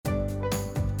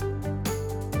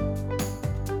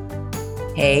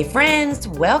Hey friends,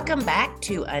 welcome back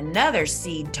to another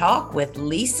Seed Talk with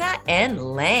Lisa and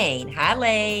Lane. Hi,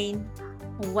 Lane.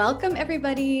 Welcome,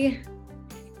 everybody.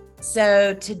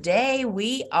 So today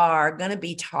we are going to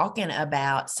be talking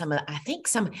about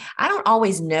I don't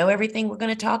always know everything we're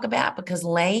going to talk about because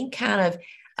Lane kind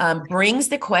of brings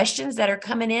the questions that are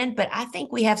coming in, but I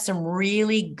think we have some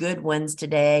really good ones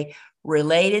today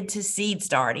related to seed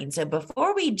starting. So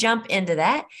before we jump into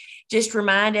that, just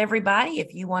remind everybody,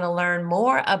 if you want to learn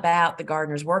more about the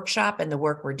Gardener's Workshop and the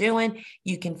work we're doing,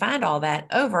 you can find all that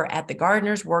over at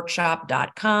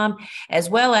thegardenersworkshop.com, as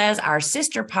well as our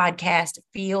sister podcast,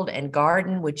 Field and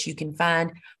Garden, which you can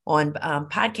find on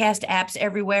podcast apps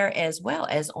everywhere, as well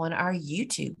as on our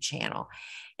YouTube channel.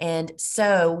 And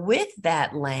so with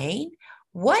that, Lane,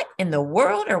 what in the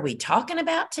world are we talking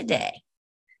about today?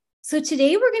 So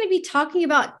today we're going to be talking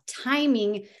about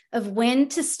timing of when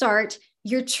to start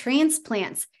your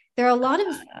transplants. There are a lot of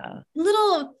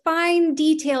little fine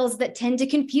details that tend to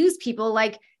confuse people,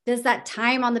 like does that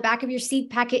time on the back of your seed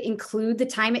packet include the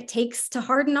time it takes to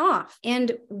harden off?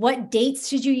 And what dates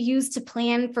should you use to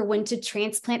plan for when to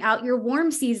transplant out your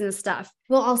warm season stuff?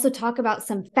 We'll also talk about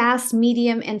some fast,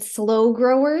 medium, and slow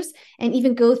growers, and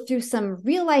even go through some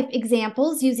real life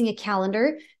examples using a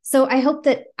calendar. So I hope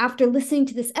that after listening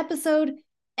to this episode,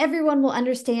 everyone will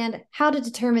understand how to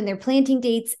determine their planting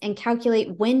dates and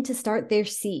calculate when to start their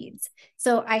seeds.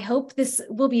 So I hope this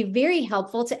will be very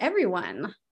helpful to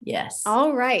everyone. Yes.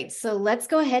 All right. So let's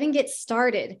go ahead and get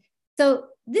started. So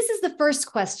this is the first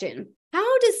question.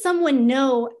 How does someone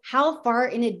know how far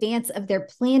in advance of their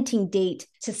planting date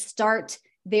to start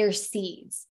their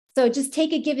seeds? So just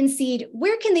take a given seed.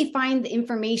 Where can they find the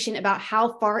information about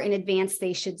how far in advance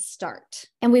they should start?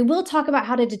 And we will talk about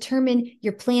how to determine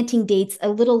your planting dates a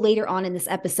little later on in this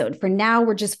episode. For now,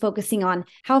 we're just focusing on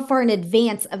how far in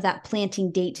advance of that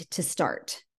planting date to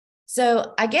start.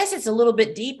 So I guess it's a little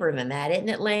bit deeper than that, isn't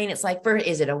it, Lane? It's like,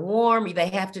 is it a warm? They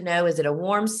have to know, is it a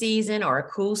warm season or a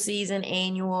cool season,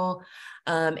 annual?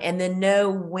 And then know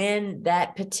when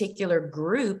that particular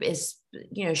group is,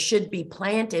 should be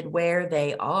planted where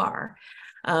they are.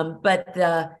 But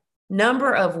the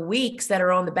number of weeks that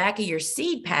are on the back of your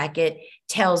seed packet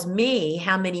tells me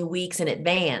how many weeks in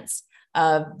advance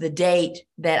of the date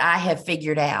that I have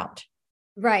figured out.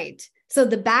 Right. So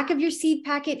the back of your seed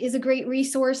packet is a great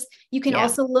resource. You can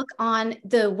also look on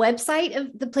the website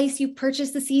of the place you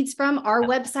purchase the seeds from. Our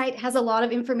website has a lot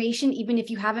of information, even if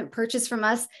you haven't purchased from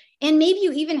us. And maybe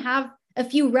you even have a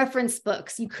few reference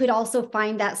books. You could also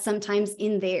find that sometimes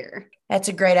in there. That's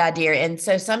a great idea. And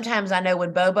so sometimes I know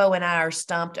when Bobo and I are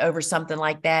stumped over something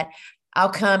like that, I'll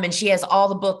come and she has all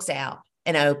the books out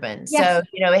and open. Yes.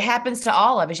 So, it happens to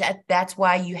all of us. That's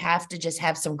why you have to just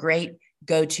have some great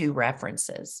go-to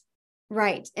references.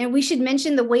 Right. And we should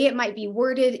mention the way it might be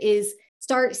worded is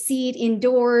start seed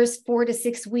indoors 4 to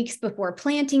 6 weeks before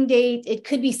planting date. It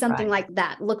could be something like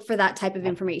that. Look for that type of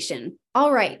information.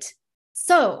 All right.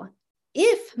 So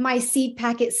if my seed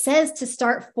packet says to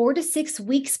start 4 to 6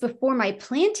 weeks before my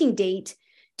planting date,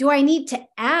 do I need to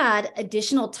add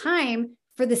additional time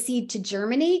for the seed to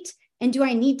germinate? And do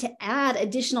I need to add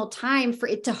additional time for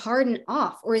it to harden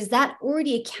off? Or is that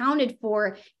already accounted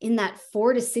for in that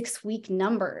 4 to 6 week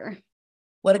number?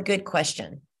 What a good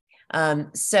question.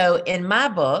 So in my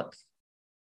book,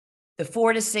 the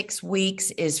 4 to 6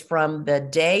 weeks is from the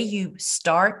day you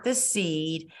start the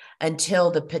seed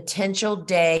until the potential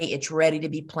day it's ready to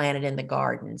be planted in the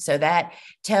garden. So that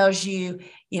tells you,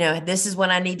 this is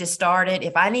when I need to start it.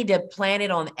 If I need to plant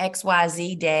it on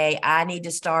XYZ day, I need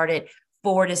to start it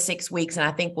 4 to 6 weeks. And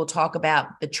I think we'll talk about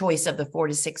the choice of the 4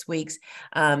 to 6 weeks.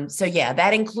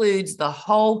 That includes the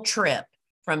whole trip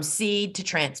from seed to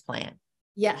transplant.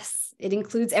 Yes, it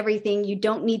includes everything. You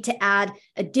don't need to add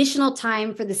additional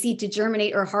time for the seed to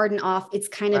germinate or harden off. It's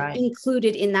kind of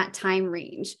included in that time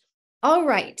range. All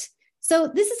right.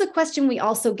 So this is a question we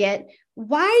also get.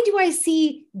 Why do I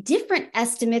see different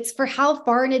estimates for how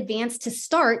far in advance to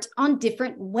start on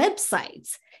different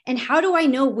websites? And how do I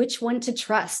know which one to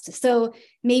trust? So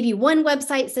maybe one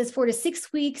website says 4 to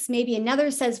 6 weeks, maybe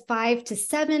another says 5 to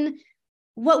 7.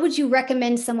 What would you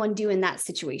recommend someone do in that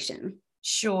situation?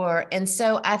 Sure. And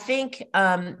so I think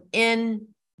in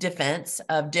defense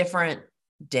of different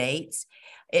dates,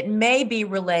 it may be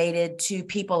related to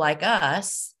people like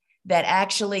us that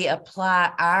actually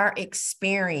apply our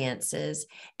experiences,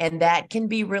 and that can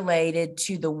be related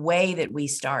to the way that we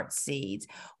start seeds.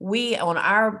 We, on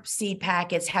our seed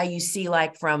packets, how you see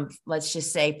like from, let's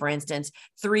just say, for instance,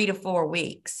 3 to 4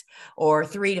 weeks or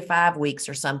 3 to 5 weeks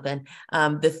or something.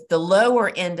 The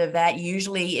lower end of that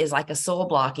usually is like a soil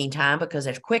blocking time because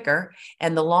it's quicker,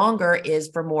 and the longer is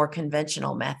for more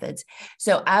conventional methods.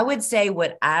 So I would say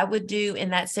what I would do in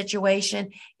that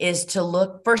situation is to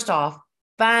look, first off,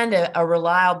 find a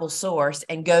reliable source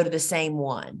and go to the same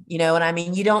one. You know what I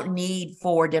mean? You don't need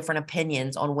 4 different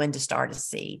opinions on when to start a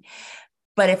seed.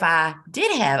 But if I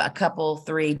did have a couple,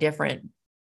 3 different,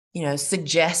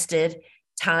 suggested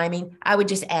timing, I would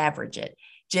just average it.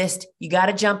 Just, you got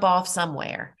to jump off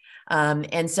somewhere.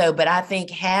 But I think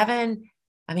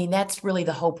that's really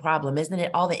the whole problem, isn't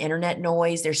it? All the internet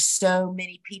noise. There's so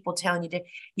many people telling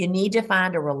you need to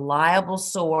find a reliable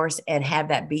source and have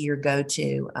that be your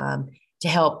go-to to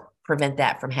help prevent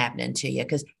that from happening to you,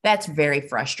 because that's very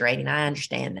frustrating. I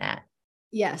understand that.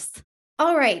 Yes.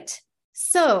 All right.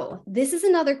 So this is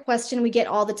another question we get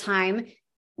all the time.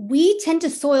 We tend to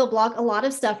soil block a lot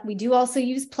of stuff. We do also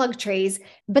use plug trays,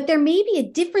 but there may be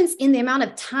a difference in the amount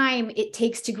of time it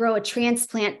takes to grow a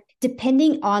transplant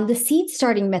depending on the seed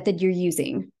starting method you're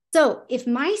using. So if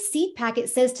my seed packet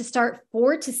says to start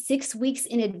 4 to 6 weeks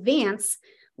in advance,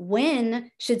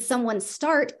 when should someone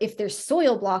start if they're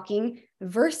soil blocking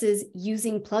versus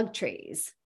using plug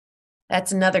trays?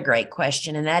 That's another great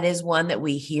question, and that is one that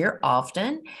we hear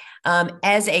often.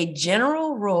 As a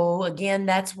general rule, again,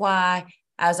 that's why,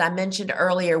 as I mentioned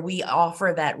earlier, we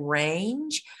offer that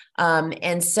range.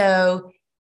 And so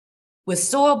with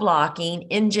soil blocking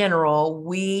in general,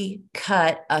 we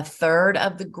cut a third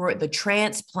of the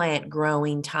transplant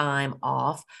growing time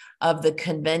off of the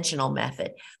conventional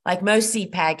method. Like most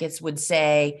seed packets would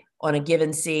say on a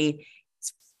given seed,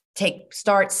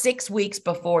 start 6 weeks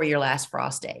before your last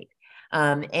frost date.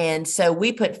 And so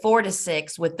we put 4 to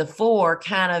 6, with the 4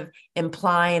 kind of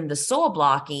implying the soil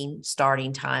blocking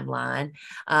starting timeline,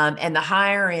 and the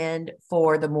higher end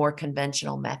for the more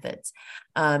conventional methods.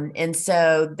 And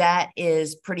so that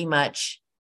is pretty much,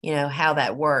 how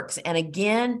that works. And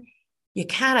again, you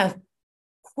kind of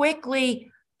quickly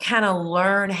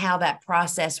learn how that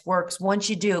process works once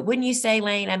you do it. Wouldn't you say,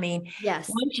 Lane? I mean, yes.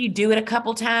 Once you do it a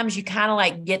couple times, you kind of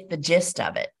like get the gist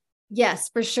of it. Yes,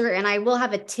 for sure. And I will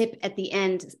have a tip at the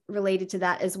end related to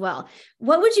that as well.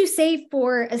 What would you say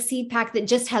for a seed pack that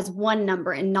just has one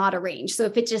number and not a range? So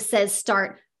if it just says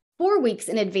start 4 weeks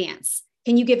in advance,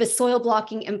 can you give a soil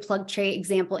blocking and plug tray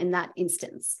example in that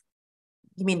instance?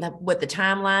 You mean what the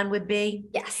timeline would be?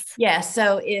 Yes. Yeah.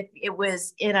 So if it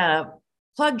was in a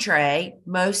plug tray,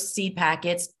 most seed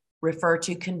packets refer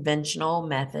to conventional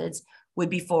methods, would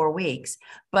be 4 weeks.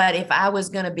 But if I was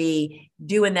going to be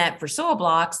doing that for soil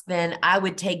blocks, then I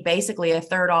would take basically a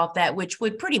third off that, which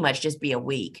would pretty much just be a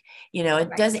week.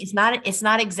 It's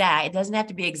not exact. It doesn't have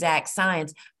to be exact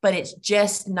science, but it's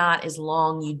just not as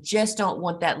long. You just don't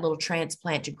want that little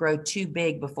transplant to grow too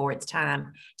big before it's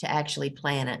time to actually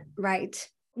plant it. Right.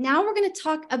 Now we're going to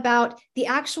talk about the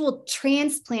actual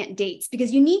transplant dates,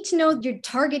 because you need to know your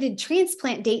targeted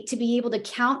transplant date to be able to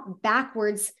count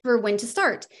backwards for when to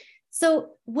start. So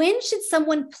when should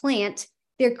someone plant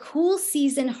their cool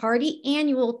season hardy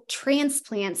annual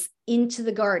transplants into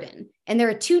the garden? And there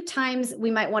are 2 times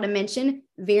we might want to mention: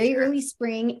 very early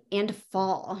spring and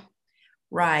fall.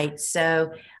 Right.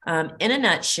 So in a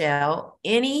nutshell,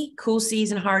 any cool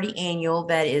season hardy annual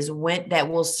that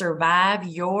will survive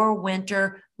your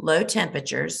winter low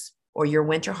temperatures or your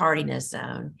winter hardiness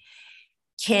zone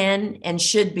can and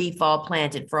should be fall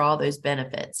planted for all those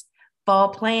benefits. Fall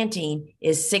planting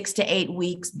is 6 to 8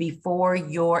 weeks before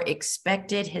your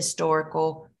expected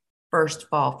historical first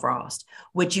fall frost,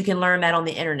 which you can learn that on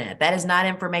the internet. That is not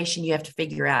information you have to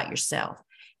figure out yourself.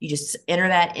 You just enter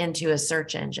that into a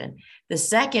search engine. The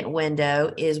second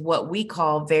window is what we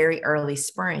call very early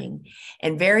spring.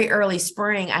 And very early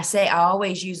spring, I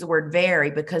always use the word very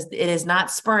because it is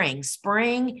not spring.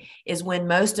 Spring is when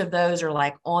most of those are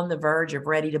like on the verge of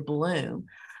ready to bloom.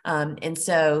 And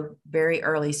so very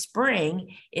early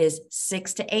spring is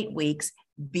 6 to 8 weeks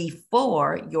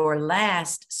before your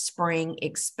last spring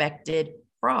expected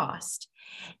frost.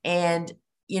 And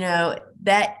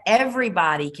that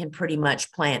everybody can pretty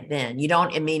much plant then.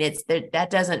 That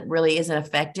isn't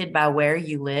affected by where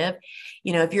you live.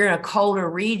 If you're in a colder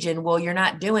region, well, you're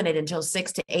not doing it until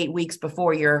 6 to 8 weeks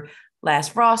before your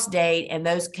last frost date, and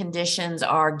those conditions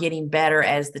are getting better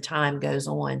as the time goes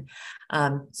on.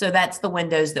 So that's the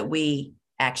windows that we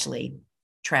actually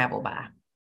travel by.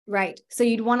 Right. So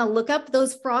you'd want to look up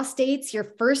those frost dates,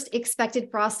 your first expected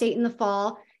frost date in the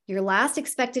fall. your last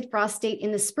expected frost date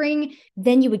in the spring.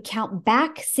 Then you would count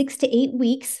back 6 to 8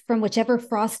 weeks from whichever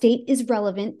frost date is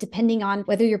relevant, depending on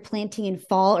whether you're planting in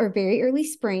fall or very early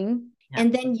spring. Yeah.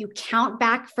 And then you count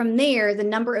back from there the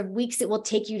number of weeks it will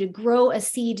take you to grow a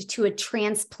seed to a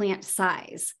transplant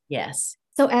size. Yes.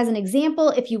 So as an example,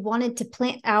 if you wanted to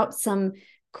plant out some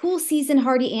cool season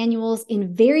hardy annuals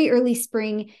in very early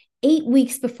spring, 8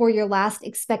 weeks before your last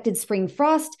expected spring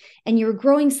frost, and you're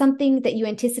growing something that you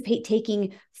anticipate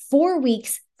taking 4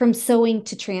 weeks from sowing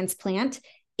to transplant,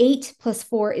 8 plus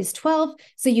 4 is 12.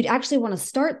 So you'd actually want to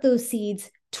start those seeds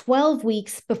 12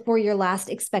 weeks before your last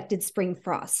expected spring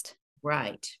frost.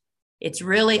 Right. It's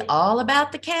really all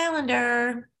about the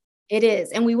calendar. It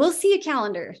is. And we will see a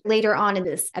calendar later on in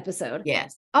this episode.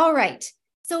 Yes. All right.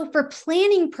 So for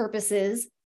planning purposes,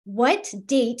 what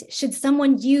date should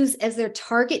someone use as their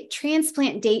target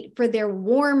transplant date for their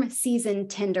warm season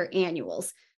tender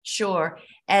annuals? Sure.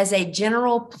 As a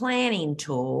general planning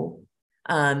tool,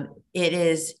 it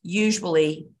is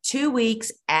usually 2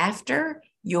 weeks after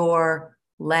your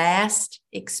last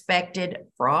expected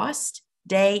frost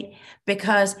date,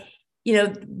 because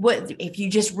what if you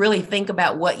just really think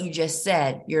about what you just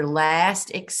said, your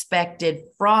last expected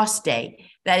frost date,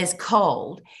 that is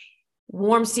cold.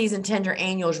 Warm season tender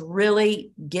annuals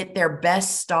really get their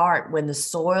best start when the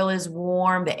soil is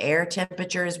warm, the air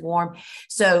temperature is warm.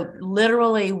 So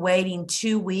literally waiting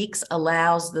 2 weeks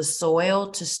allows the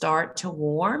soil to start to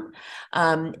warm,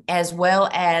 as well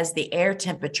as the air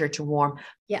temperature to warm.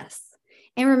 Yes.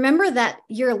 And remember that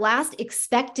your last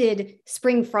expected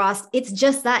spring frost, it's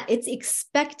just that, it's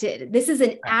expected. This is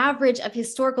an average of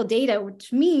historical data,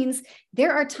 which means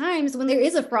there are times when there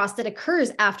is a frost that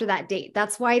occurs after that date.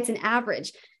 That's why it's an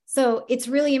average. So it's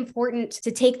really important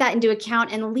to take that into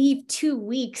account and leave 2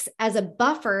 weeks as a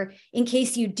buffer in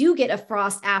case you do get a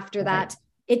frost after that.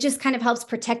 It just kind of helps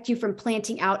protect you from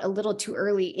planting out a little too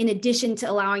early, in addition to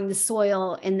allowing the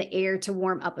soil and the air to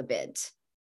warm up a bit.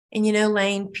 And,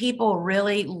 Lane, people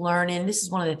really learning, this is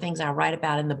one of the things I write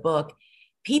about in the book,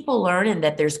 people learning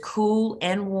that there's cool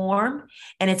and warm,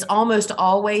 and it's almost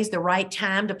always the right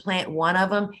time to plant one of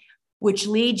them, which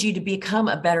leads you to become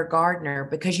a better gardener,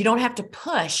 because you don't have to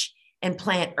push and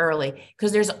plant early,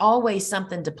 because there's always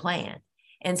something to plant.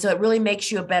 And so it really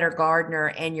makes you a better gardener,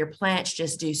 and your plants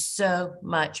just do so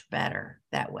much better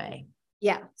that way.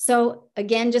 Yeah. So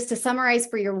again, just to summarize,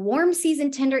 for your warm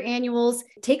season tender annuals,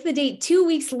 take the date 2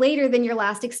 weeks later than your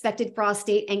last expected frost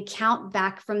date and count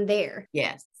back from there.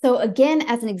 Yes. So again,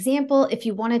 as an example, if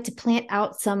you wanted to plant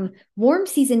out some warm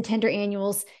season tender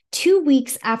annuals 2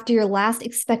 weeks after your last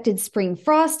expected spring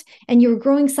frost, and you were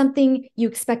growing something you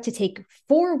expect to take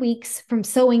 4 weeks from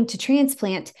sowing to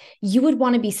transplant, you would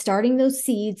want to be starting those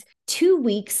seeds 2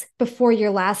 weeks before your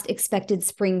last expected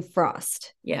spring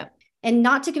frost. Yeah. And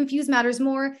not to confuse matters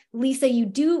more, Lisa, you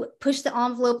do push the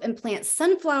envelope and plant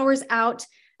sunflowers out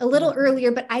a little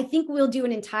earlier, but I think we'll do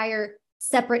an entire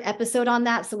separate episode on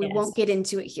that, so we won't get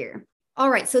into it here. All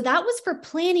right, so that was for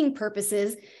planning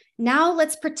purposes. Now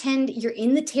let's pretend you're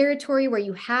in the territory where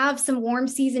you have some warm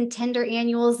season tender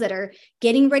annuals that are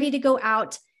getting ready to go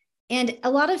out. And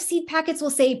a lot of seed packets will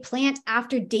say plant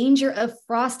after danger of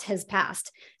frost has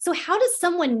passed. So how does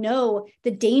someone know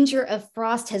the danger of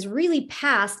frost has really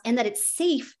passed and that it's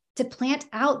safe to plant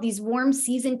out these warm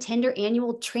season tender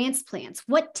annual transplants?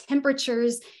 What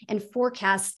temperatures and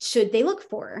forecasts should they look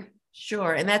for?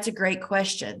 Sure. And that's a great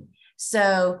question.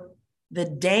 So the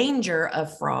danger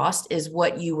of frost is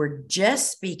what you were just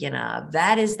speaking of.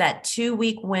 That is that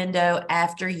 2-week window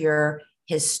after your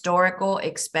historical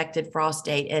expected frost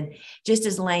date. And just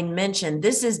as Lane mentioned,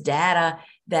 this is data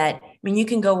that, you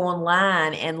can go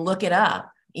online and look it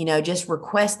up, just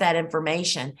request that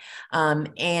information.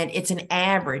 And it's an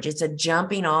average, it's a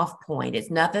jumping off point.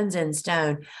 Nothing's in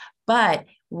stone, but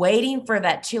waiting for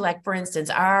that too. Like, for instance,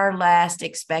 our last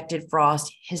expected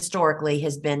frost historically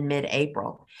has been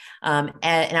mid-April. And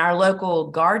our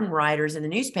local garden writers in the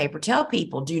newspaper tell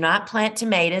people, do not plant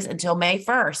tomatoes until May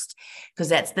 1st, because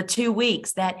that's the 2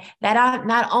 weeks that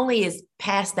not only is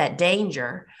past that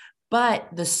danger, but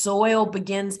the soil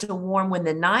begins to warm. When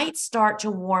the nights start to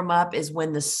warm up is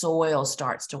when the soil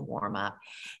starts to warm up.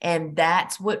 And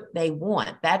that's what they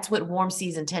want. That's what warm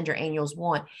season tender annuals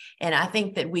want. And I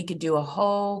think that we could do a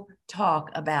whole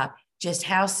talk about just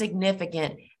how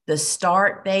significant the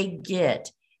start they get.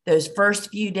 Those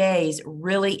first few days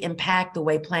really impact the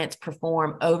way plants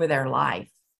perform over their life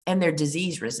and their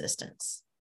disease resistance.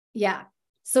 Yeah.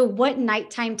 So what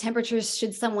nighttime temperatures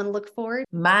should someone look for?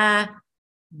 My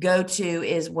go-to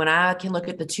is when I can look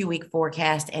at the 2-week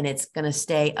forecast and it's going to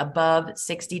stay above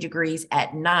 60 degrees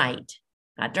at night,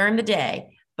 not during the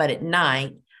day, but at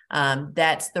night.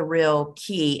 That's the real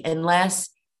key. Unless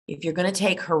if you're going to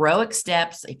take heroic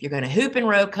steps, if you're going to hoop and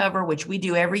row cover, which we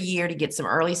do every year to get some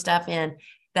early stuff in,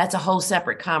 that's a whole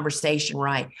separate conversation,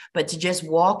 right? But to just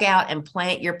walk out and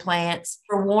plant your plants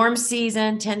for warm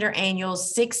season, tender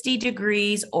annuals, 60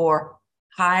 degrees or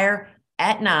higher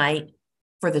at night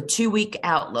for the 2-week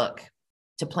outlook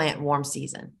to plant warm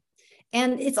season.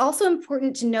 And it's also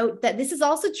important to note that this is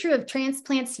also true of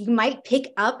transplants you might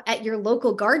pick up at your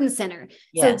local garden center.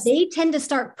 Yes. So they tend to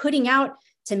start putting out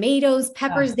tomatoes,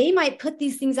 peppers. They might put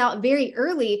these things out very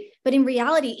early, but in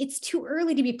reality, it's too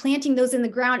early to be planting those in the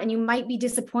ground. And you might be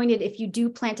disappointed if you do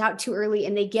plant out too early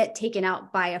and they get taken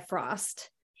out by a frost.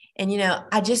 And,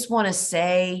 I just want to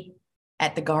say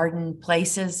at the garden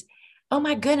places, oh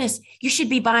my goodness, you should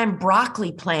be buying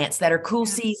broccoli plants that are cool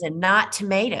season, not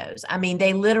tomatoes. I mean,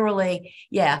 they literally,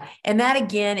 yeah. And that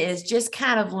again is just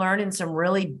kind of learning some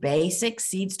really basic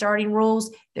seed starting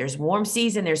rules. There's warm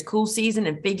season, there's cool season,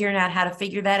 and figuring out how to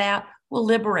figure that out will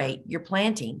liberate your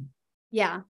planting.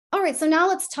 Yeah. All right. So now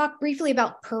let's talk briefly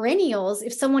about perennials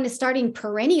if someone is starting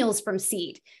perennials from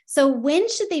seed. So when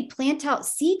should they plant out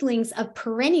seedlings of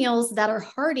perennials that are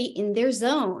hardy in their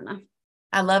zone?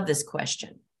 I love this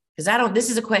question. Because this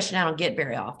is a question I don't get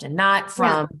very often, not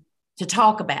from to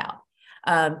talk about.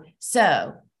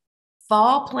 So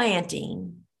fall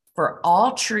planting for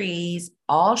all trees,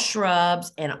 all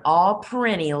shrubs, and all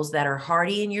perennials that are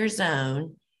hardy in your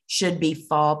zone should be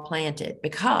fall planted,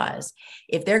 because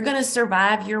if they're going to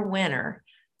survive your winter,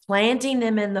 planting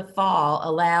them in the fall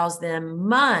allows them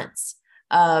months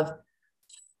of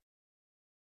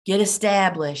get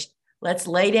established. Let's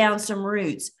lay down some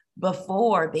roots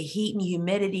before the heat and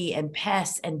humidity and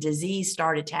pests and disease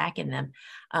start attacking them.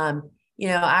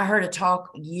 I heard a talk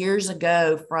years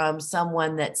ago from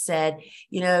someone that said,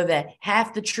 that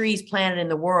half the trees planted in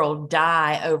the world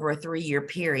die over a 3-year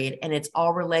period. And it's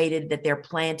all related that they're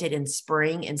planted in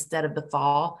spring instead of the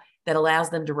fall. That allows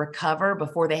them to recover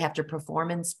before they have to perform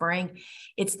in spring.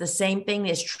 It's the same thing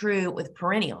that's true with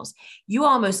perennials. You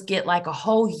almost get like a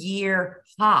whole year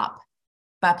hop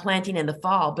by planting in the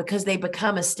fall because they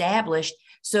become established.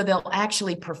 So they'll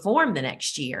actually perform the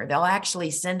next year. They'll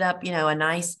actually send up,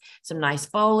 some nice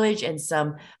foliage and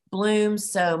some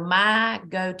blooms. So my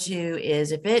go-to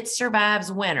is if it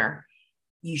survives winter,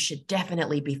 you should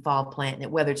definitely be fall planting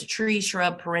it, whether it's a tree,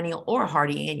 shrub, perennial, or a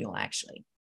hardy annual, actually.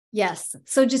 Yes.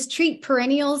 So just treat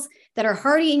perennials that are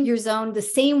hardy in your zone the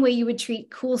same way you would treat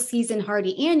cool season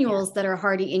hardy annuals that are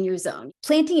hardy in your zone.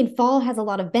 Planting in fall has a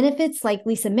lot of benefits, like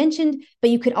Lisa mentioned, but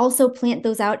you could also plant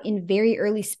those out in very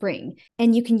early spring.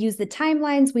 And you can use the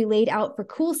timelines we laid out for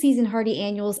cool season hardy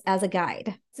annuals as a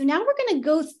guide. So now we're going to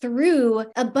go through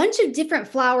a bunch of different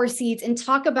flower seeds and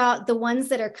talk about the ones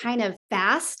that are kind of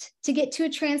fast to get to a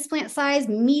transplant size,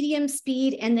 medium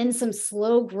speed, and then some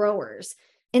slow growers.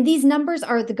 And these numbers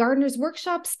are the Gardener's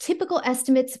Workshop's typical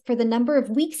estimates for the number of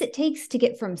weeks it takes to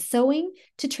get from sowing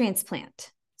to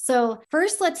transplant. So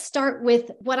first, let's start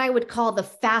with what I would call the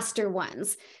faster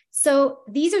ones. So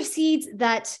these are seeds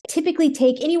that typically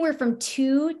take anywhere from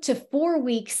 2 to 4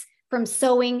 weeks from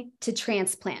sowing to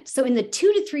transplant. So in the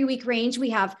 2 to 3 week range,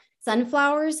 we have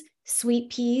sunflowers, sweet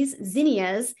peas,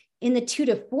 zinnias. In the 2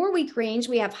 to 4 week range,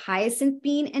 we have hyacinth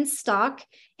bean and stock.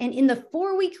 And in the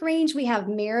 4 week range, we have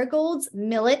marigolds,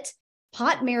 millet,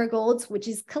 pot marigolds, which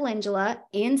is calendula,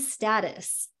 and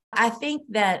statice. I think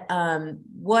that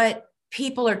what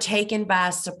people are taken by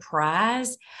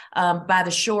surprise by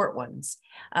the short ones.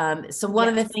 So one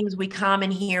of the things we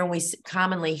commonly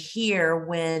hear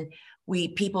when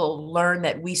people learn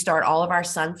that we start all of our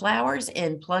sunflowers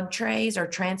in plug trays or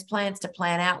transplants to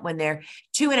plant out when they're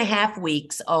 2.5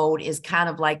 weeks old is kind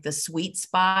of like the sweet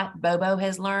spot Bobo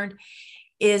has learned,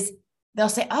 is they'll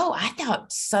say, oh, I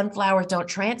thought sunflowers don't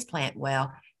transplant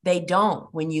well. They don't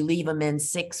when you leave them in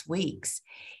 6 weeks.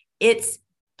 It's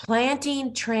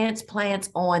planting transplants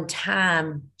on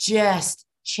time just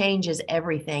changes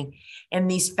everything.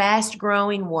 And these fast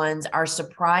growing ones are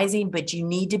surprising, but you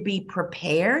need to be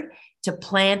prepared to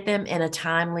plant them in a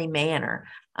timely manner.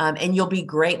 And you'll be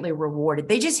greatly rewarded.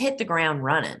 They just hit the ground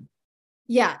running.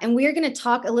 Yeah. And we're going to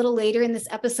talk a little later in this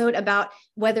episode about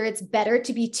whether it's better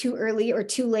to be too early or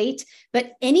too late.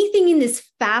 But anything in this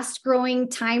fast growing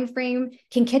time frame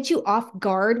can catch you off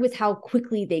guard with how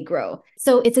quickly they grow.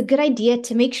 So it's a good idea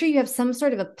to make sure you have some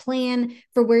sort of a plan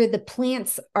for where the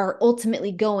plants are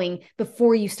ultimately going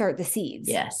before you start the seeds.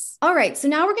 Yes. All right. So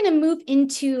now we're going to move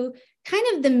into kind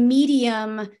of the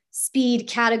medium speed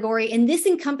category. And this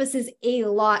encompasses a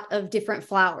lot of different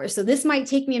flowers. So this might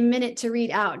take me a minute to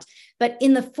read out. But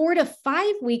in the 4 to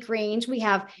 5 week range, we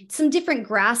have some different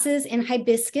grasses and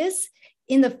hibiscus.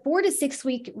 In the 4 to 6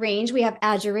 week range, we have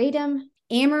ageratum,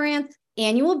 amaranth,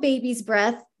 annual baby's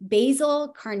breath, basil,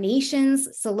 carnations,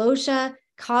 celosia,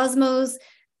 cosmos,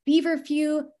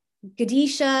 feverfew,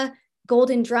 gadisha,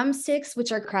 golden drumsticks,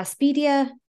 which are craspedia,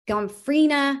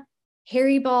 gomphrena,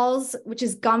 hairy balls, which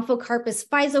is Gomphocarpus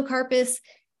physocarpus,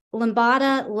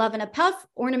 lambada, love and a puff,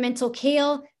 ornamental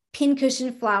kale,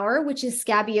 pincushion flower, which is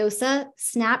scabiosa,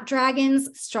 snapdragons,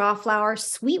 strawflower,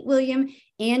 sweet William,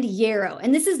 and yarrow.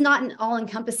 And this is not an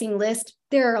all-encompassing list.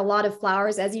 There are a lot of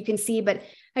flowers, as you can see, but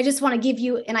I just want to give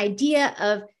you an idea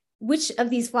of which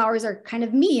of these flowers are kind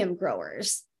of medium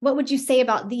growers. What would you say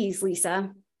about these,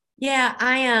 Lisa? Yeah,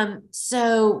 I am.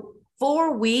 So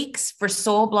 4 weeks for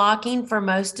soil blocking for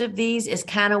most of these is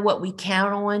kind of what we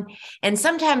count on. And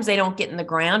sometimes they don't get in the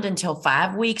ground until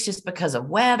 5 weeks just because of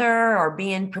weather or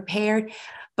being prepared.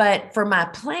 But for my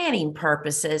planning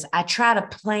purposes, I try to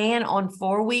plan on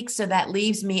 4 weeks. So that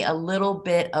leaves me a little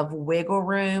bit of wiggle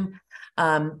room,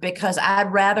 because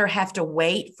I'd rather have to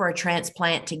wait for a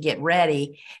transplant to get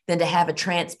ready than to have a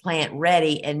transplant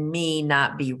ready and me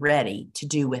not be ready to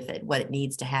do with it what it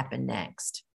needs to happen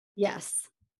next. Yes.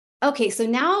 Okay, so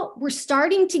now we're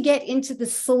starting to get into the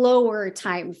slower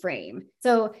time frame.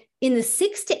 So in the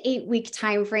 6 to 8 week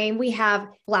time frame, we have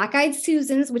black-eyed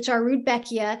Susans, which are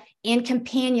Rudbeckia, and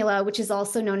Campanula, which is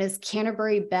also known as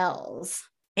Canterbury bells.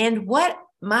 And what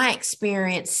my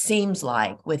experience seems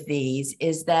like with these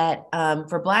is that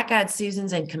for black-eyed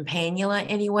Susans and Campanula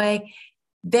anyway,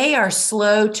 they are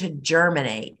slow to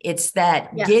germinate. It's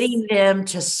that getting them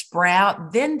to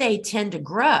sprout, then they tend to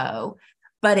grow,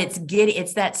 but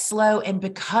it's that slow. And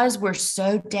because we're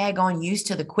so daggone used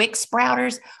to the quick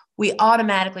sprouters, we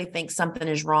automatically think something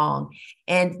is wrong.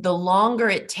 And the longer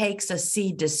it takes a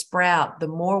seed to sprout, the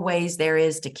more ways there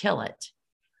is to kill it.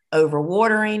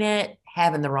 Overwatering it,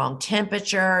 having the wrong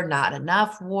temperature, not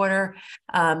enough water.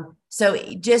 So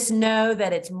just know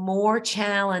that it's more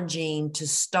challenging to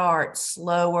start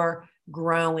slower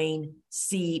growing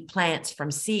seed plants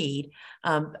from seed,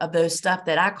 of those stuff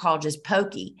that I call just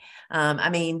pokey. I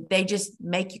mean, they just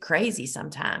make you crazy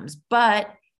sometimes,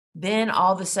 but then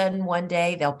all of a sudden one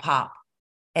day they'll pop.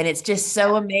 And it's just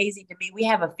so amazing to me. We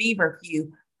have a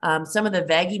feverfew. Some of the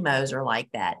Vegimos are like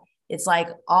that. It's like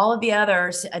all of the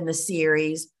others in the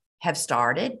series have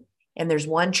started, and there's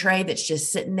one tray that's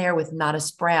just sitting there with not a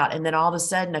sprout. And then all of a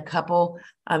sudden, a couple,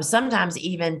 sometimes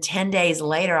even 10 days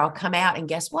later, I'll come out and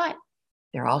guess what?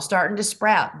 They're all starting to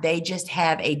sprout. They just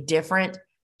have a different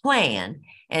plan.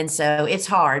 And so it's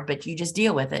hard, but you just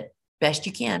deal with it best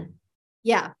you can.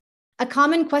 Yeah. A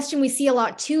common question we see a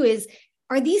lot too is,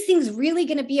 are these things really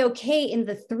going to be okay in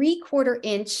the 3/4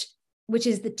 inch, which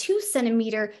is the 2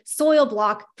 centimeter soil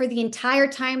block for the entire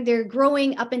time they're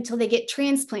growing up until they get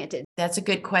transplanted? That's a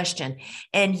good question.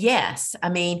 And yes, I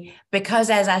mean, because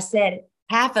as I said,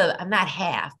 not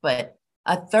half, but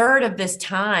a third of this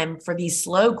time for these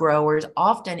slow growers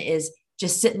often is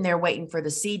just sitting there waiting for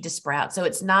the seed to sprout. So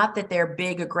it's not that they're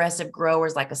big, aggressive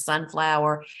growers like a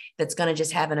sunflower that's going to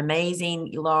just have an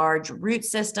amazing large root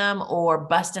system or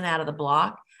busting out of the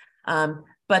block.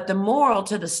 But the moral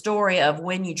to the story of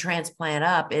when you transplant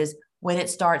up is when it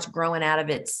starts growing out of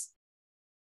its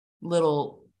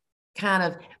little kind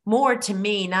of, more to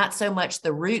me, not so much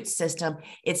the root system,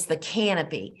 it's the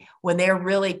canopy when they're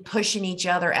really pushing each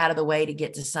other out of the way to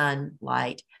get to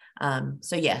sunlight.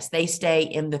 So yes, they stay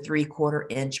in the 3/4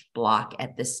 inch block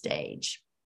at this stage.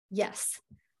 Yes.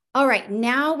 All right,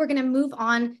 now we're going to move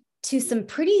on to some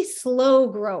pretty slow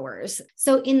growers.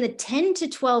 So in the 10 to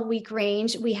 12 week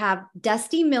range, we have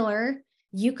Dusty Miller,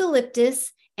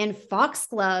 eucalyptus, and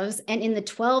foxgloves. And in the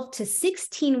 12 to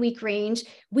 16 week range,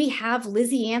 we have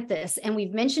Lisianthus. And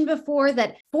we've mentioned before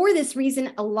that for this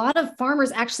reason, a lot of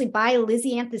farmers actually buy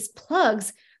Lisianthus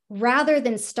plugs rather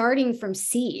than starting from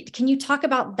seed. Can you talk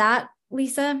about that,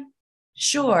 Lisa?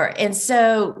 Sure. And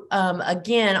so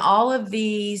again, all of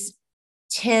these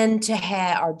tend to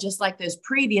have, are just like those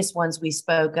previous ones we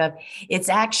spoke of. It's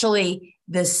actually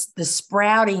the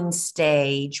sprouting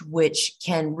stage, which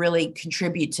can really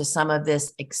contribute to some of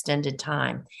this extended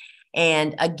time.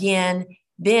 And again,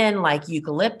 then like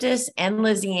eucalyptus and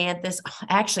Lisianthus,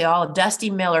 actually all of Dusty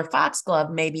Miller, foxglove,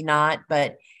 maybe not,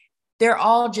 but they're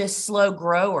all just slow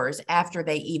growers after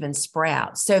they even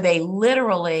sprout. So they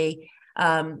literally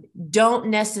don't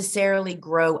necessarily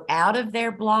grow out of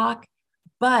their block,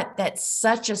 but that's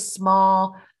such a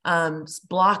small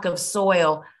block of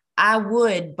soil. I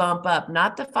would bump up,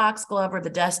 not the foxglove or the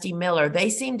Dusty Miller. They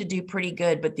seem to do pretty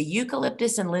good, but the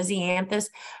eucalyptus and Lisianthus,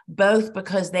 both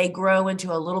because they grow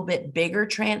into a little bit bigger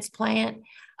transplant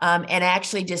and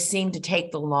actually just seem to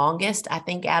take the longest, I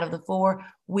think, out of the four,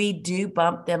 we do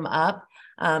bump them up.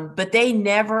 but they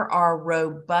never are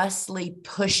robustly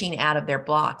pushing out of their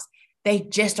blocks. They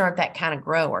just aren't that kind of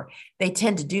grower. They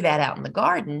tend to do that out in the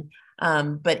garden,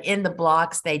 but in the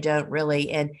blocks, they don't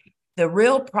really. And the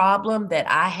real problem that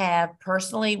I have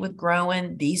personally with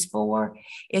growing these four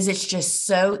is it's just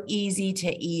so easy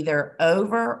to either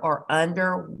over or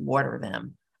under water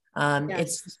them. Yes.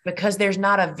 It's because there's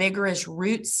not a vigorous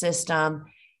root system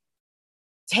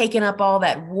taking up all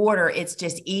that water. It's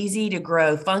just easy to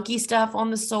grow funky stuff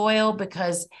on the soil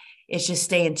because it's just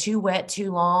staying too wet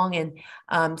too long.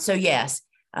 And so, yes,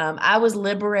 I was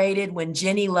liberated when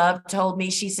Jenny Love told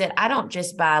me, she said, I don't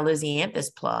just buy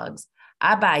Lysianthus plugs.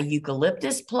 I buy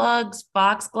eucalyptus plugs,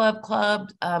 foxglove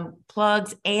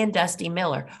plugs, and Dusty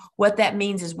Miller. What that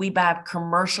means is we buy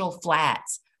commercial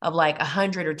flats of like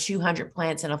 100 or 200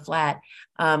 plants in a flat,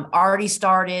 already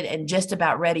started and just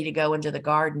about ready to go into the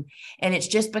garden. And it's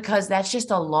just because that's just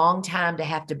a long time to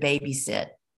have to babysit.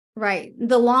 Right.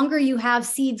 The longer you have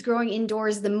seeds growing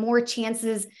indoors, the more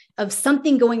chances of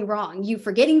something going wrong. You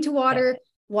forgetting to water,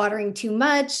 watering too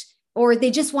much, or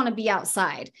they just want to be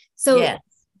outside. So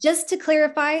just to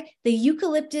clarify, the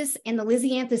eucalyptus and the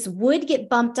Lysianthus would get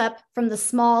bumped up from the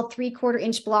small 3/4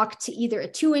 inch block to either a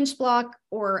 2-inch block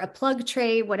or a plug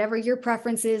tray, whatever your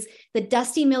preference is. The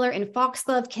Dusty Miller and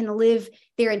Foxglove can live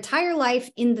their entire life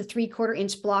in the 3/4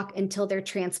 inch block until they're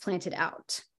transplanted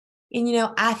out. And,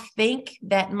 I think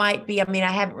that might be, I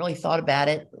haven't really thought about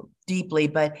it deeply,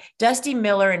 but Dusty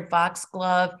Miller and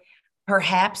Foxglove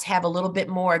perhaps have a little bit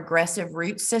more aggressive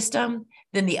root system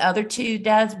than the other two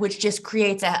does, which just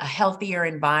creates a healthier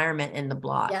environment in the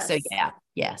block. Yes. So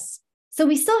yes. So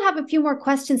we still have a few more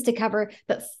questions to cover,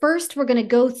 but first we're going to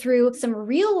go through some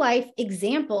real life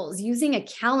examples using a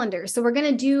calendar. So we're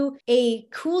going to do a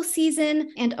cool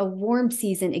season and a warm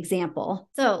season example.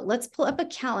 So let's pull up a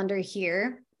calendar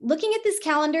here. Looking at this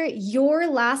calendar, your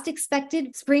last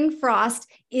expected spring frost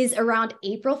is around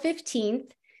April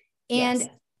 15th. And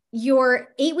you're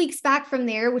 8 weeks back from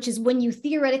there, which is when you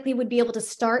theoretically would be able to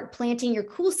start planting your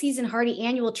cool season hardy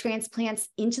annual transplants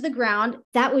into the ground.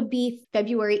 That would be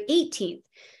February 18th.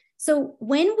 So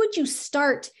when would you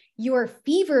start your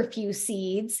feverfew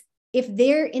seeds if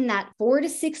they're in that 4 to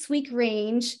 6 week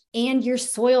range and you're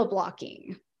soil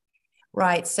blocking?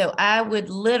 Right. So I would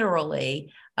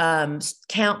literally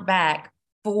count back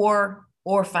 4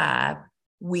 or 5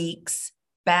 weeks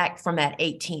back from that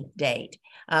 18th date.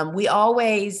 We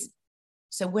always,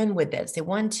 so when would that say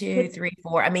 1, 2, 3,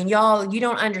 4? Y'all, you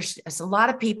don't understand. A lot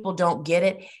of people don't get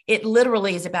it. It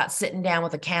literally is about sitting down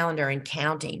with a calendar and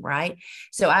counting, right?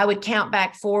 So I would count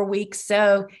back 4 weeks.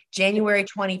 So January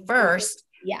 21st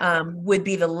would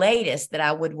be the latest that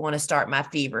I would want to start my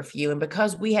feverfew. And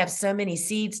because we have so many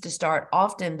seeds to start,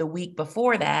 often the week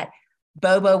before that,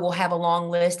 Bobo will have a long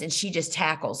list and she just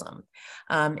tackles them.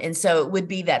 And so it would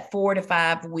be that 4 to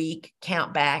 5 week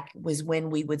count back was when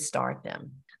we would start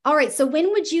them. All right. So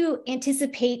when would you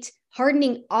anticipate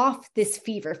hardening off this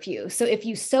feverfew? So if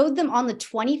you sowed them on the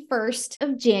 21st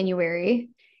of January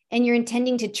and you're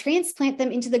intending to transplant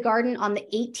them into the garden on the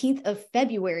 18th of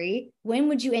February, when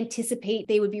would you anticipate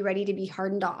they would be ready to be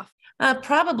hardened off?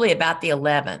 Probably about the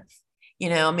 11th.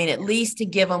 At least to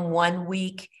give them 1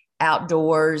 week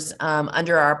outdoors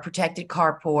under our protected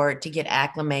carport to get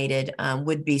acclimated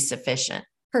would be sufficient.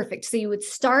 Perfect. So you would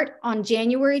start on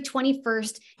January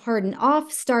 21st, harden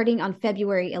off starting on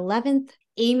February 11th,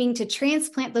 aiming to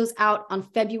transplant those out on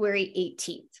February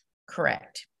 18th.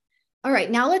 Correct. All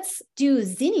right, now let's do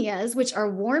zinnias, which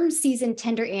are warm season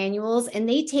tender annuals, and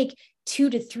they take 2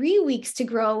 to 3 weeks to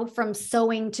grow from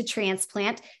sowing to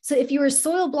transplant. So if you were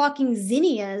soil blocking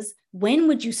zinnias, when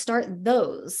would you start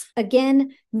those?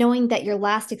 Again, knowing that your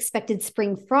last expected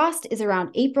spring frost is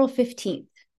around April 15th.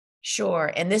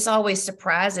 Sure. And this always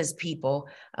surprises people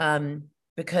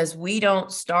because we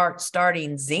don't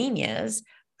starting zinnias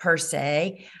per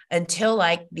se until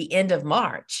like the end of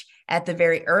March at the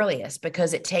very earliest,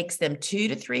 because it takes them 2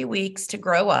 to 3 weeks to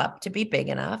grow up to be big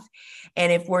enough.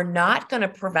 And if we're not going to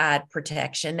provide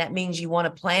protection, that means you want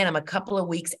to plant them a couple of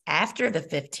weeks after the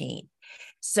 15th.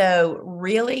 So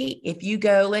really, if you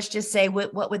go, let's just say,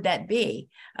 what would that be?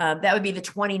 That would be the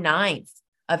 29th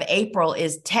of April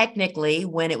is technically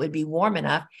when it would be warm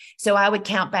enough. So I would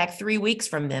count back 3 weeks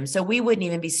from them. So we wouldn't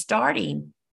even be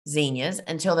starting zinnias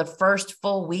until the first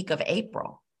full week of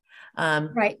April.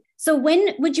 Right. So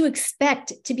when would you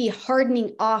expect to be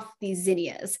hardening off these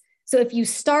zinnias? So if you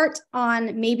start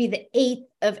on maybe the 8th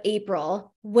of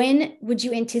April, when would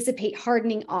you anticipate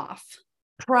hardening off?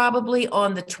 Probably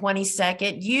on the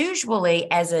 22nd.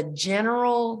 Usually, as a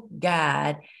general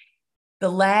guide, the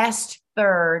last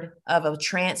third of a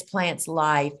transplant's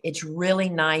life, it's really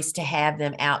nice to have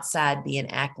them outside being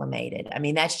acclimated. I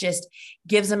mean, that's just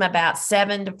gives them about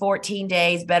 7 to 14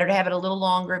 days. Better to have it a little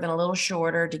longer than a little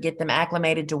shorter to get them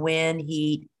acclimated to wind,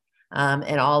 heat,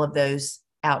 and all of those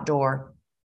outdoor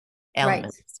Right.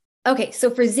 elements. Okay, so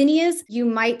for zinnias, you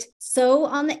might sow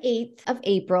on the 8th of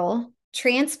April,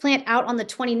 transplant out on the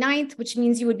 29th, which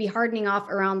means you would be hardening off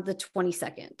around the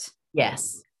 22nd.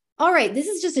 Yes. All right, this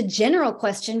is just a general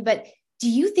question, but do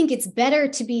you think it's better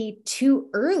to be too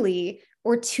early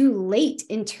or too late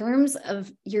in terms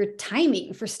of your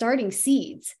timing for starting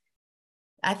seeds?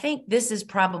 I think this is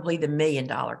probably the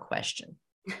 $1,000,000 question.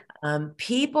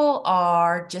 People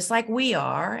are just like we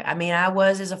are. I mean, I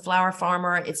was as a flower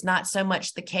farmer. It's not so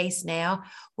much the case now.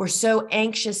 We're so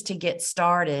anxious to get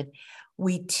started.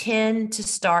 We tend to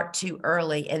start too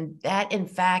early. And that, in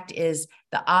fact, is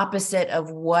the opposite of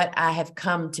what I have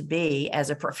come to be as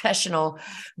a professional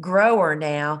grower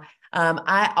now.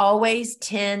 I always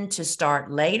tend to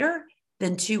start later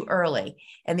than too early.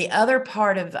 And the other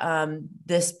part of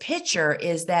this picture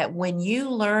is that when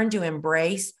you learn to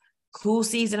embrace cool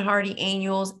season hardy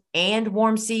annuals and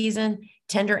warm season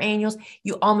tender annuals,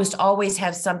 you almost always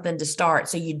have something to start.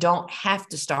 So you don't have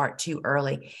to start too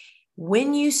early.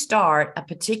 When you start a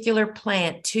particular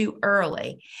plant too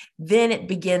early, then it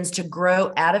begins to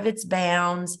grow out of its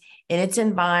bounds in its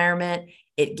environment.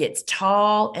 It gets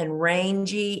tall and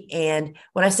rangy. And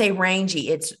when I say rangy,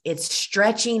 it's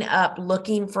stretching up,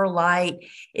 looking for light.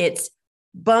 It's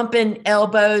bumping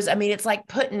elbows. I mean, it's like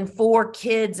putting 4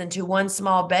 kids into one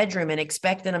small bedroom and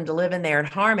expecting them to live in there in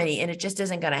harmony, and it just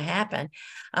isn't going to happen.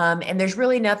 And there's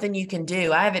really nothing you can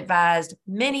do. I've advised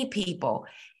many people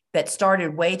that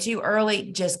started way too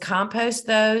early, just compost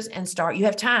those and start. You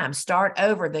have time, start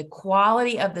over. The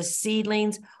quality of the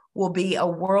seedlings will be a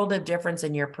world of difference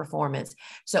in your performance.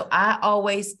 So I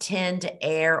always tend to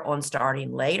err on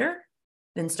starting later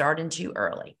than starting too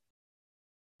early.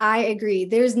 I agree.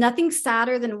 There's nothing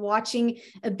sadder than watching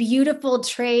a beautiful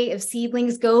tray of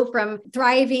seedlings go from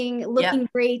thriving, looking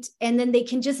great, and then they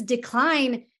can just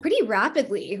decline pretty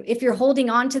rapidly if you're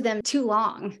holding on to them too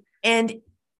long. And,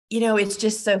 it's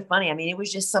just so funny. I mean, it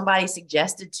was just somebody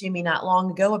suggested to me not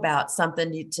long ago about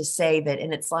something to save it.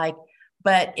 And it's like,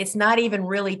 but it's not even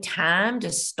really time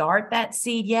to start that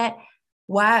seed yet.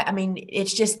 Why? I mean,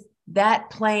 it's just that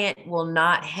plant will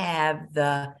not have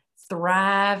the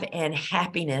thrive and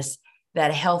happiness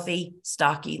that a healthy,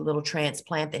 stocky little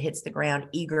transplant that hits the ground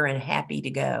eager and happy to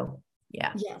go.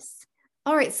 Yeah. Yes.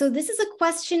 All right. So this is a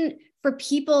question for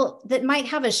people that might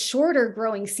have a shorter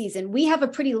growing season. We have a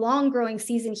pretty long growing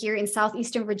season here in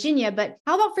Southeastern Virginia, but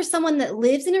how about for someone that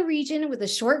lives in a region with a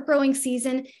short growing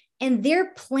season and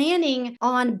they're planning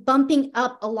on bumping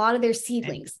up a lot of their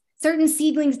seedlings? Certain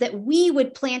seedlings that we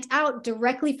would plant out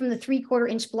directly from the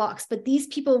 3/4-inch blocks, but these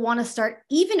people want to start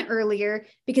even earlier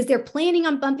because they're planning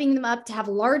on bumping them up to have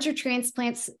larger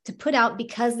transplants to put out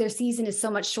because their season is so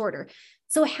much shorter.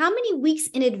 So how many weeks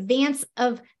in advance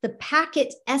of the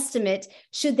packet estimate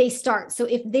should they start? So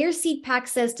if their seed pack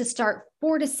says to start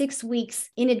 4 to 6 weeks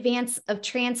in advance of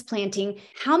transplanting,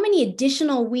 how many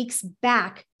additional weeks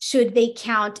back should they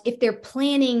count if they're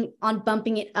planning on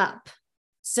bumping it up?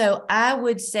 So I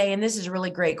would say, and this is a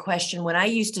really great question, when I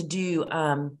used to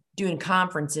doing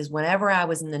conferences, whenever I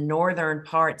was in the northern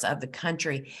parts of the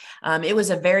country, it was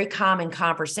a very common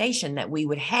conversation that we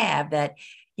would have that,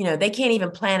 they can't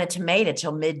even plant a tomato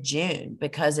till mid-June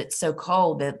because it's so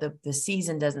cold that the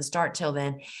season doesn't start till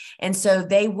then. And so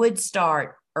they would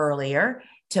start earlier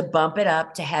to bump it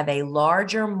up to have a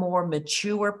larger, more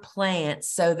mature plant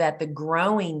so that the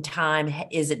growing time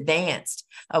is advanced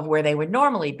of where they would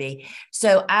normally be.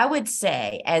 So I would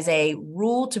say as a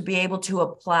rule to be able to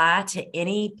apply to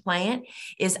any plant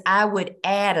is I would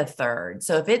add a third.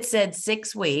 So if it said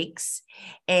 6 weeks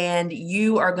and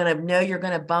you are going to know you're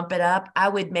going to bump it up, I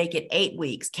would make it 8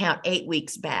 weeks, count 8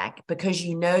 weeks back because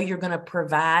you're going to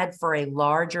provide for a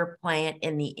larger plant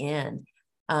in the end.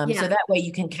 So that way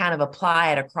you can kind of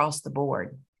apply it across the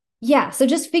board. Yeah. So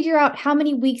just figure out how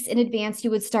many weeks in advance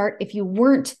you would start if you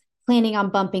weren't planning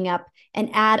on bumping up and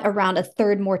add around a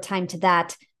third more time to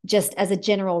that, just as a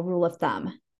general rule of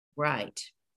thumb. Right.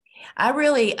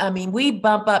 We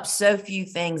bump up so few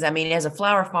things. I mean, as a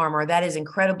flower farmer, that is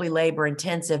incredibly labor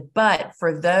intensive, but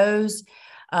for those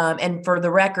and for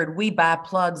the record, we buy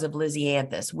plugs of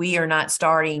Lysianthus. We are not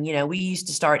starting, we used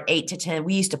to start 8 to 10.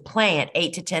 We used to plant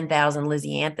 8 to 10,000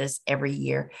 Lysianthus every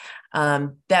year.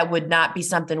 That would not be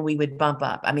something we would bump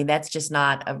up. I mean, that's just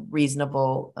not a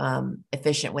reasonable,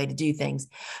 efficient way to do things.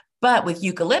 But with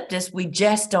eucalyptus, we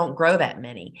just don't grow that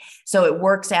many. So it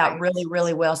works out Right. really,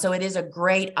 really well. So it is a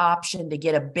great option to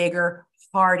get a bigger,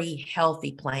 hardy,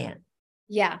 healthy plant.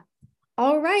 Yeah.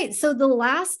 All right. So the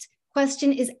last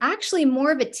question is actually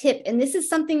more of a tip. And this is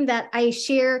something that I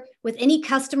share with any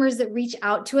customers that reach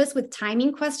out to us with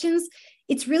timing questions.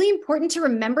 It's really important to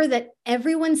remember that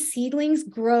everyone's seedlings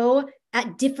grow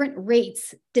at different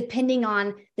rates, depending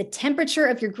on the temperature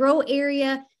of your grow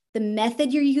area, the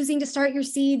method you're using to start your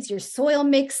seeds, your soil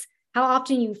mix, how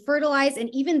often you fertilize, and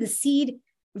even the seed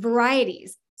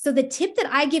varieties. So the tip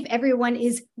that I give everyone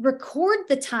is record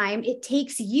the time it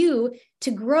takes you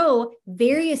to grow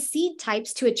various seed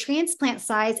types to a transplant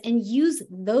size and use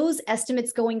those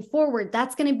estimates going forward.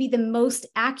 That's going to be the most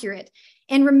accurate.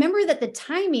 And remember that the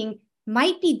timing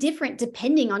might be different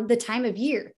depending on the time of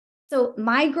year. So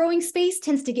my growing space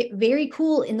tends to get very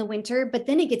cool in the winter, but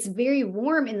then it gets very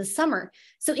warm in the summer.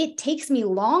 So it takes me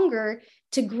longer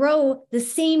to grow the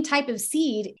same type of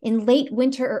seed in late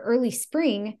winter or early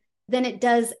spring than it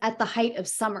does at the height of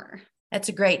summer. That's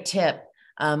a great tip,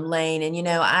 Lane. And,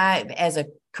 I, as a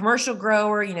commercial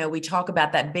grower, we talk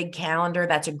about that big calendar.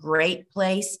 That's a great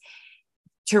place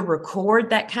to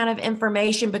record that kind of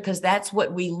information, because that's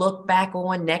what we look back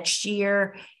on next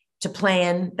year to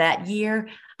plan that year.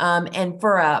 And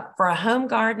for a home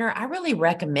gardener, I really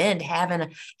recommend having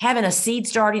a seed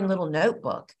starting little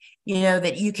notebook,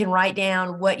 that you can write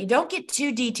down what you don't get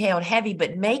too detailed heavy,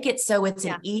 but make it so it's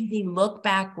an easy look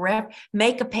back rep.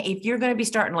 If you're going to be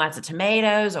starting lots of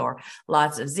tomatoes or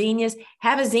lots of zinnias,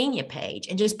 have a zinnia page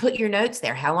and just put your notes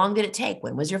there. How long did it take?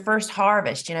 When was your first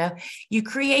harvest? You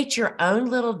create your own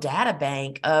little data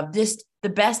bank of just the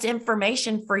best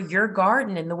information for your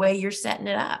garden and the way you're setting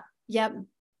it up. Yep.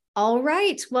 All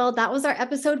right. Well, that was our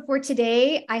episode for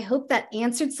today. I hope that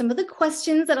answered some of the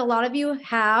questions that a lot of you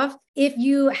have. If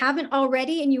you haven't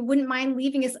already and you wouldn't mind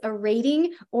leaving us a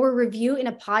rating or review in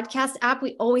a podcast app,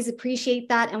 we always appreciate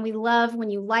that. And we love when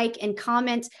you like and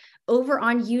comment over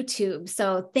on YouTube.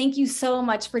 So thank you so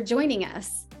much for joining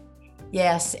us.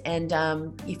 Yes. And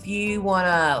if you want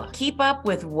to keep up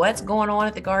with what's going on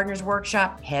at the Gardener's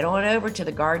Workshop, head on over to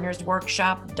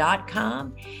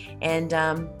thegardenersworkshop.com,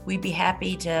 and we'd be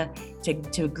happy to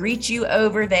greet you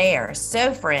over there.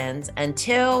 So friends,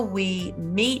 until we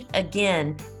meet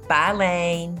again, bye,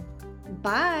 Lane.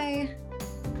 Bye.